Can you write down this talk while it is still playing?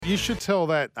You should tell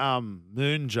that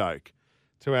moon joke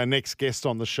to our next guest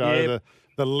on the show, Yep.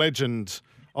 the legend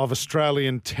of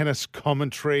Australian tennis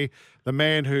commentary, the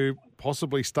man who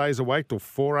possibly stays awake till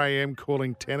 4 a.m.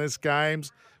 calling tennis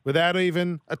games without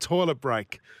even a toilet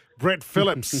break. Brett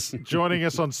Phillips joining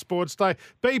us on Sports Day.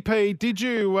 BP, did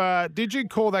you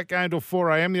call that game till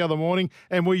 4 a.m. the other morning,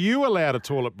 and were you allowed a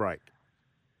toilet break?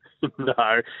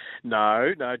 No,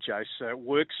 Jace.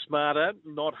 Work smarter,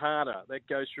 not harder. That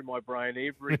goes through my brain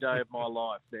every day of my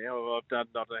life now. I've done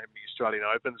not how many Australian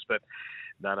Opens, but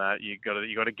no, you got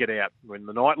to get out when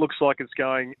the night looks like it's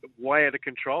going way out of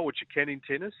control, which you can in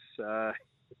tennis.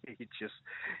 You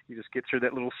just get through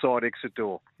that little side exit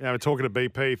door. Yeah, we're talking to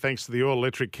BP thanks to the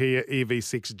all-electric Kia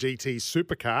EV6 GT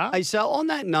supercar. Hey, so on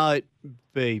that note,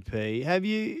 BP, have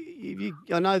you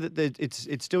I know that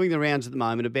it's doing the rounds at the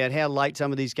moment about how late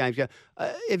some of these games go.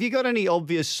 Have you got any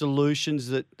obvious solutions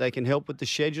that they can help with the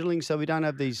scheduling so we don't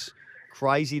have these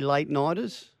crazy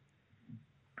late-nighters?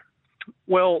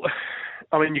 Well,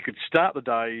 I mean, you could start the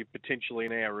day potentially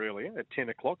an hour earlier at 10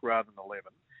 o'clock rather than 11.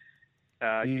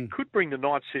 You could bring the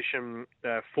night session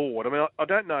forward. I mean, I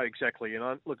don't know exactly.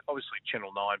 Look, obviously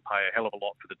Channel 9 pay a hell of a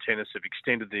lot for the tennis. Have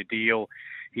extended their deal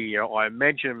here. I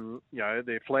imagine,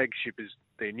 their flagship is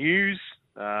their news,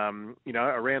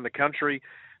 around the country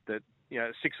that,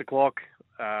 6 o'clock,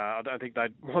 I don't think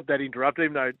they'd want that interrupted,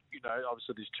 even though,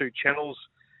 obviously there's two channels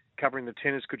covering the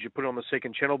tennis. Could you put it on the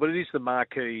second channel? But it is the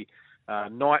marquee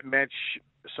night match,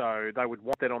 so they would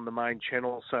want that on the main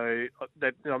channel. So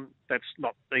that's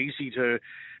not easy to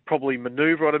probably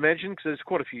manoeuvre, I'd imagine, because there's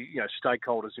quite a few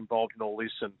stakeholders involved in all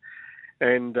this,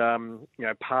 and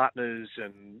partners,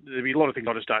 and there'd be a lot of things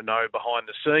I just don't know behind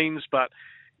the scenes.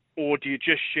 Or do you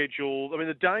just schedule? I mean,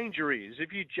 the danger is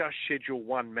if you just schedule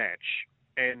one match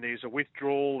and there's a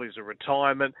withdrawal, there's a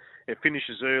retirement, it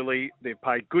finishes early, they've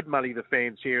paid good money to the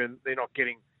fans here, and they're not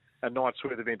getting a night's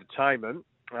worth of entertainment.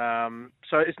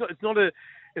 So it's not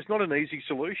an easy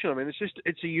solution. I mean,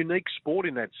 it's a unique sport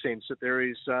in that sense that there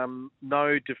is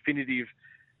no definitive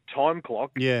time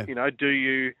clock. Yeah.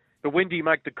 But when do you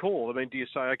make the call? I mean, do you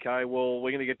say, okay, well,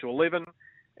 we're going to get to 11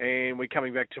 and we're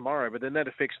coming back tomorrow, but then that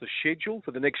affects the schedule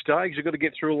for the next day because you've got to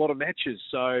get through a lot of matches.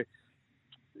 So,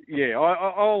 yeah,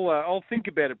 I'll think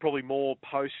about it probably more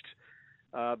post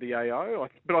the AO.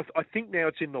 But I think now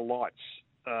it's in the lights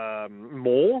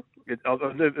more.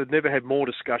 I've never had more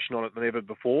discussion on it than ever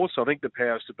before. So I think the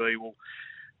powers to be will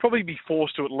probably be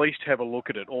forced to at least have a look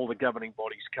at it, all the governing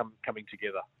bodies coming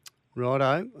together.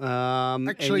 Righto.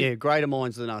 Actually, and greater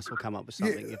minds than us will come up with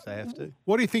something if they have to.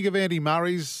 What do you think of Andy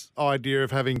Murray's idea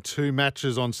of having two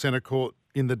matches on centre court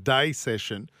in the day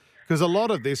session? Because a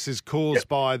lot of this is caused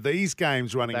by these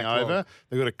games running over.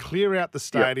 They've got to clear out the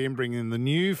stadium, bring in the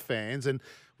new fans, and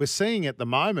we're seeing at the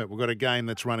moment we've got a game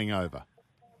that's running over.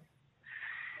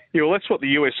 Yeah, well, that's what the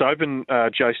US Open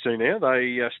Jace do now.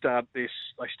 They start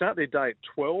their day at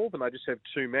 12, and they just have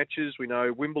two matches. We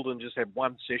know Wimbledon just had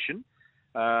one session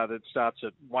that starts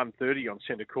at 1:30 on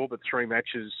centre court, but three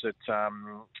matches that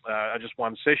are just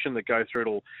one session that go through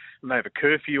it. And they have a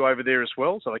curfew over there as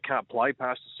well, so they can't play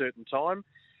past a certain time.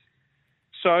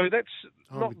 So that's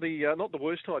not the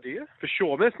worst idea for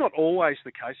sure. I mean, that's not always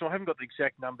the case. I haven't got the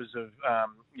exact numbers of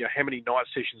how many night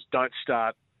sessions don't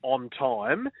start on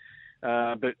time.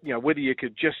 But whether you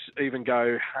could just even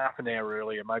go half an hour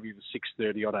earlier, maybe even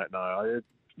 6:30, I don't know.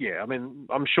 I mean,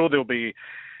 I'm sure there'll be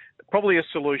probably a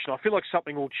solution. I feel like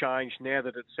something will change now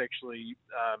that it's actually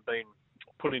been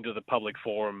put into the public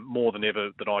forum more than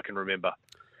ever that I can remember.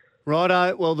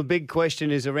 Righto. Well, the big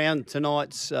question is around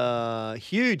tonight's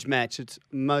huge match. It's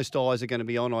most eyes are going to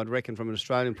be on, I'd reckon, from an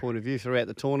Australian point of view throughout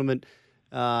the tournament.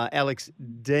 Alex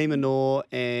de Minaur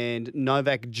and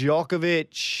Novak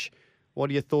Djokovic. What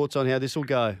are your thoughts on how this will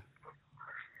go?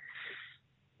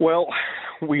 Well,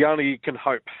 we only can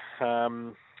hope.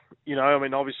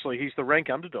 Obviously he's the rank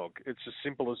underdog. It's as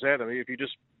simple as that. I mean, if you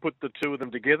just put the two of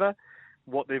them together,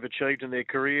 what they've achieved in their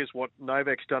careers, what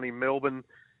Novak's done in Melbourne,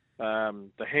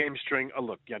 the hamstring.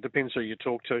 It depends who you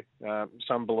talk to.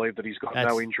 Some believe that he's got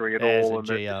no injury at all, and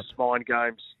that it's mind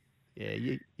games. Yeah,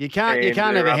 you can't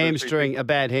have a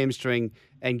bad hamstring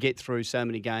and get through so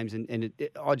many games, and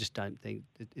I just don't think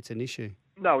it's an issue.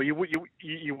 No, you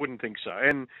wouldn't think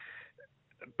so,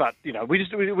 but we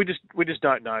just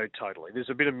don't know totally. There's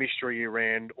a bit of mystery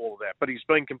around all of that, but he's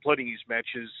been completing his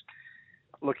matches.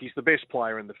 Look, he's the best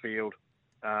player in the field.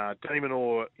 de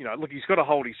Minaur, he's got to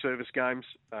hold his service games,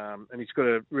 and he's got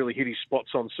to really hit his spots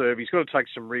on serve. He's got to take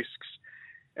some risks,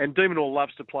 and de Minaur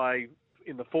loves to play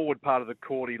in the forward part of the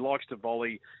court. He likes to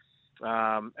volley,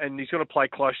 and he's got to play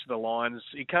close to the lines.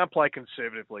 He can't play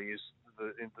conservatively,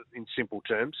 in simple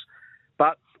terms.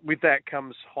 But with that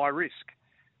comes high risk.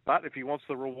 But if he wants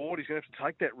the reward, he's going to have to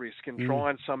take that risk and try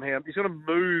and somehow... He's going to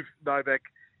move Novak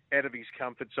out of his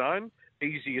comfort zone.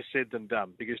 Easier said than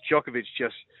done, because Djokovic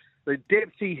just... The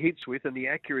depth he hits with and the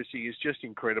accuracy is just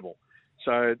incredible.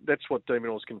 So that's what de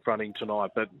Minaur's confronting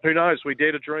tonight. But who knows? We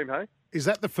dare to dream, hey? Is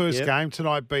that the first game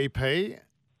tonight, BP?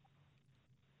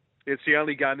 It's the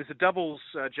only game. There's a doubles,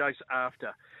 Jace,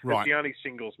 after. Right. It's the only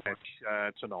singles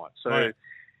match tonight. So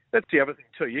that's the other thing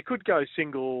too. You could go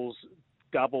singles,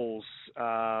 doubles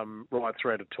right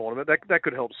throughout a tournament. That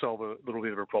could help solve a little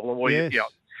bit of a problem. Well, yes.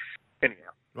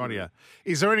 Anyhow. Rightio.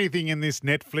 Is there anything in this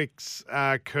Netflix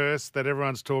curse that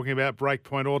everyone's talking about,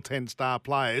 Breakpoint or 10-star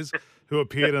players who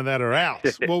appeared in that are out?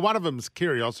 Well, one of them's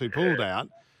Kyrgios who pulled out,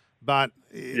 but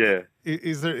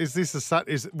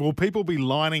will people be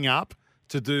lining up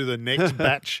to do the next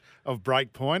batch of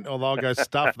Breakpoint, or they'll go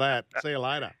stuff that? See you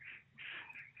later.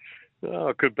 Oh,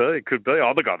 it could be.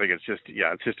 Oh, look, I think it's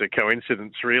just a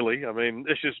coincidence, really. I mean,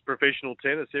 it's just professional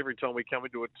tennis. Every time we come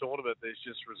into a tournament, there's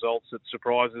just results that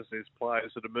surprise us. There's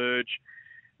players that emerge.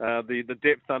 The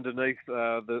depth underneath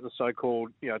the so-called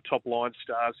top line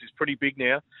stars is pretty big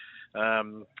now,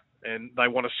 and they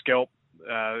want to scalp.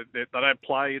 They don't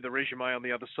play the resume on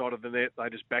the other side of the net. They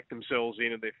just back themselves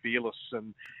in, and they're fearless.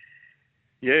 And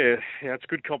it's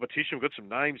good competition. We've got some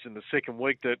names in the second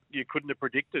week that you couldn't have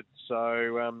predicted.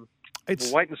 So.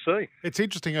 We'll wait and see. It's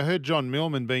interesting. I heard John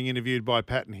Millman being interviewed by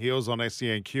Patton Heels on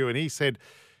SENQ, and he said,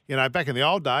 back in the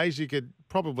old days, you could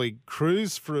probably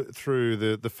cruise through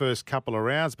the first couple of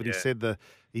rounds, but he said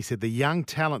the young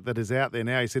talent that is out there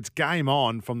now, he said it's game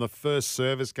on from the first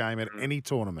service game at any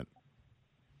tournament.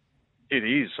 It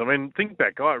is. I mean,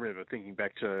 I remember thinking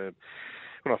back to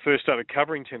when I first started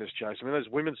covering tennis, Jason. I mean, those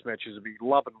women's matches would be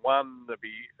love and one, they'd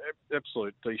be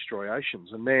absolute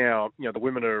destroyations. And now, the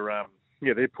women are...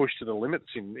 they're pushed to the limits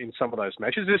in some of those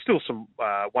matches. There's still some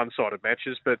one-sided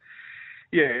matches, but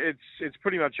it's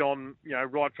pretty much on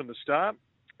right from the start,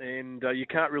 and you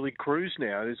can't really cruise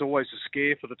now. There's always a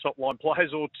scare for the top line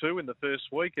players or two in the first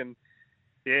week, and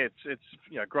it's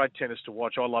great tennis to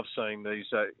watch. I love seeing these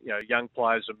young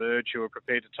players emerge who are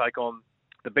prepared to take on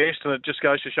the best, and it just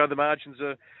goes to show the margins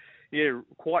are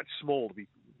quite small, to be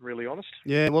really honest.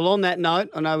 Yeah, well, on that note,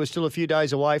 I know we're still a few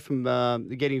days away from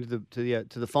getting to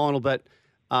the final, but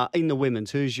in the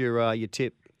women's, who's your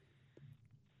tip?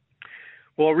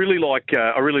 Well, I really like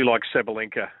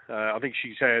Sabalenka. I think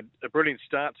she's had a brilliant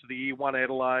start to the year. Won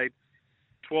Adelaide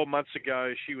 12 months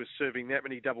ago. She was serving that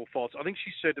many double faults. I think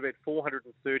she served about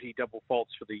 430 double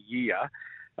faults for the year,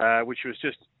 which was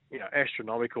just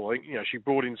astronomical. I think she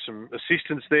brought in some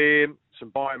assistance there,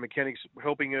 some biomechanics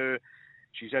helping her.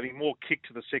 She's adding more kick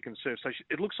to the second serve. So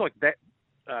it looks like that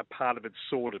part of it's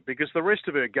sorted, because the rest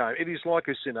of her game, it is like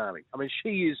a tsunami. I mean,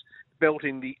 she is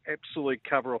belting the absolute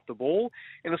cover off the ball.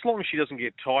 And as long as she doesn't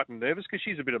get tight and nervous, because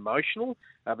she's a bit emotional,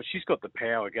 but she's got the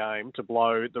power game to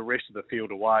blow the rest of the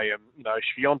field away. And,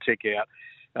 Swiatek out,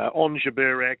 Onja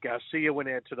Burak, Garcia went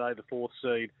out today, the fourth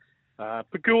seed.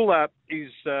 Pegula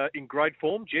is in great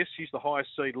form. Jess, she's the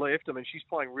highest seed left. I mean, she's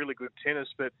playing really good tennis,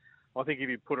 but I think if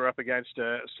you put her up against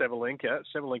Sabalenka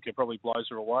probably blows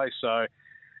her away. So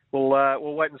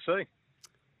we'll wait and see.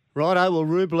 Righto. Well,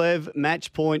 Rublev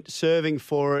match point serving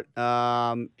for it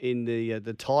in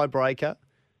the tiebreaker,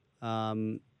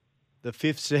 the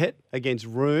fifth set against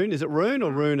Rune. Is it Rune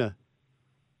or Runa?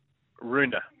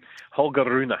 Runa. Holger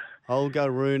Rune.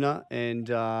 Holger Rune, and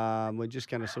we're just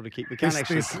going to sort of keep. We can't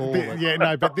call it. Yeah,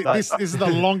 no, but this is the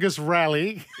longest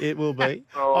rally. It will be.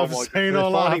 I've seen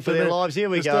all fighting for their lives. Here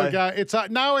we go.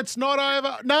 No, it's not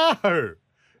over. No,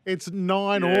 it's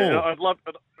 9-all.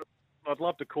 I'd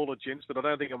love to call it, gents, but I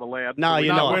don't think I'm allowed. No,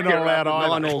 you're not. We're not allowed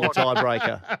either. 9-all the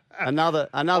tiebreaker. Another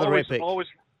epic.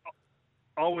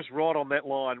 I was right on that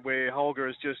line where Holger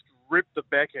has just ripped the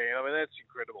backhand. I mean, that's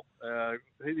incredible.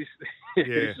 This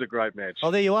is a great match.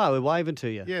 Oh, there you are. We're waving to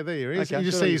you. Yeah, there he is. Okay, you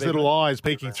just see his little eyes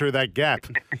peeking through that gap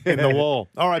in the wall.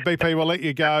 All right, BP, we'll let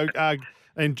you go.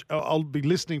 And I'll be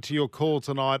listening to your call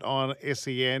tonight on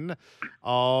SEN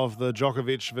of the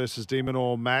Djokovic versus de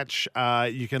Minaur match.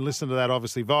 You can listen to that,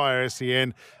 obviously, via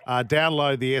SEN.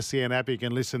 Download the SEN app. You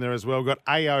can listen there as well. We've got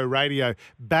AO Radio.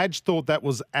 Badge thought that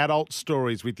was adult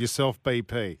stories with yourself,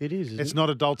 BP. It is, It's not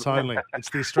adults only. It's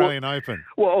the Australian Open.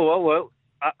 Well.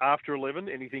 After 11,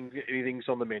 anything's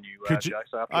on the menu, Jace,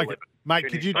 after 11. Mate,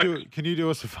 can you do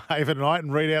us a favour tonight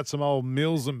and read out some old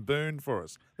Mills and Boone for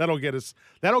us? That'll get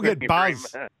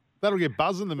Buzz. That'll get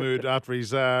Buzz in the mood after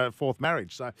his fourth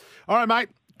marriage. So, all right, mate,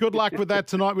 good luck with that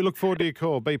tonight. We look forward to your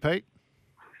call, BP.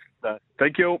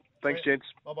 Thank you. Thanks, gents.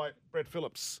 Bye-bye. Brett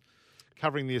Phillips.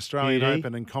 covering the Australian Beauty.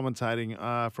 Open and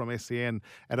commentating from SEN.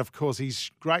 And, of course,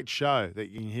 his great show that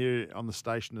you can hear on the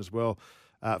station as well,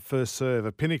 First Serve,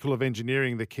 a pinnacle of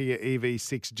engineering, the Kia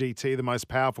EV6 GT, the most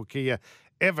powerful Kia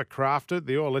ever crafted,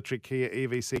 the all-electric Kia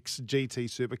EV6 GT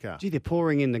supercar. Gee, they're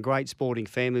pouring in the great sporting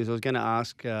families. I was going to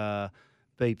ask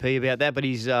BP about that, but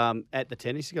he's at the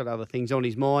tennis. He's got other things on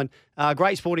his mind.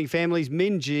 Great sporting families,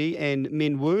 Minjee and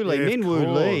Min Woo Lee. Yeah, Min Woo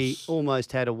Lee course.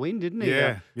 almost had a win, didn't he?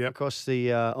 Yeah, yep. Across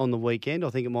the on the weekend. I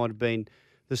think it might have been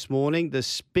this morning. The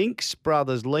Spinks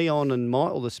brothers, Leon and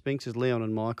Michael. The Spinks is Leon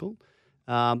and Michael.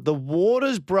 The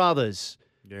Waters brothers.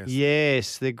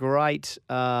 Yes, the great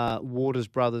Waters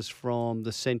brothers from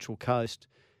the Central Coast.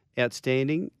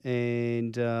 Outstanding.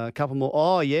 And a couple more.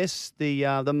 Oh, yes,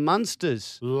 the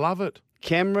Munsters. Love it.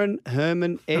 Cameron,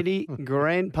 Herman, Eddie,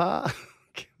 Grandpa.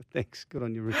 Thanks. Good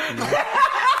on you, Rich.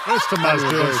 Mr. Muzz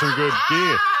doing some good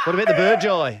gear. What about the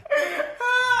Burgeye?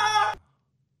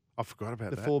 I forgot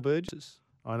about The that. four Burgesses.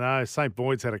 I know. St.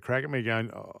 Boyd's had a crack at me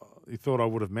going, he thought I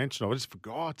would have mentioned it. I just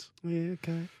forgot. Yeah,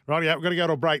 okay. Right, yeah, we've got to go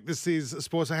to a break. This is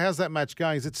Sports. So how's that match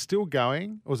going? Is it still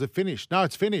going or is it finished? No,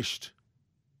 it's finished.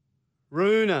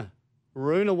 Runa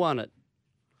won it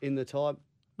in the tie.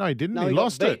 No, he didn't. No, he got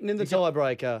lost it. beaten in the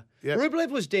tiebreaker. Yep. Rublev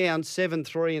was down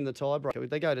 7-3 in the tiebreaker.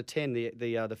 They go to 10, the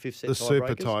fifth set The tiebreakers.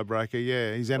 super tiebreaker,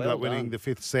 yeah. He's ended Well up winning done. the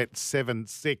fifth set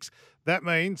 7-6. That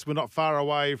means we're not far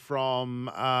away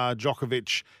from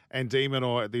Djokovic and De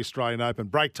Minaur at the Australian Open.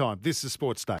 Break time. This is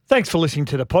Sports Day. Thanks for listening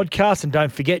to the podcast. And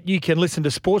don't forget, you can listen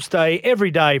to Sports Day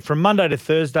every day from Monday to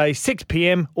Thursday, 6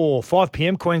 p.m. or 5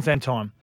 p.m. Queensland time.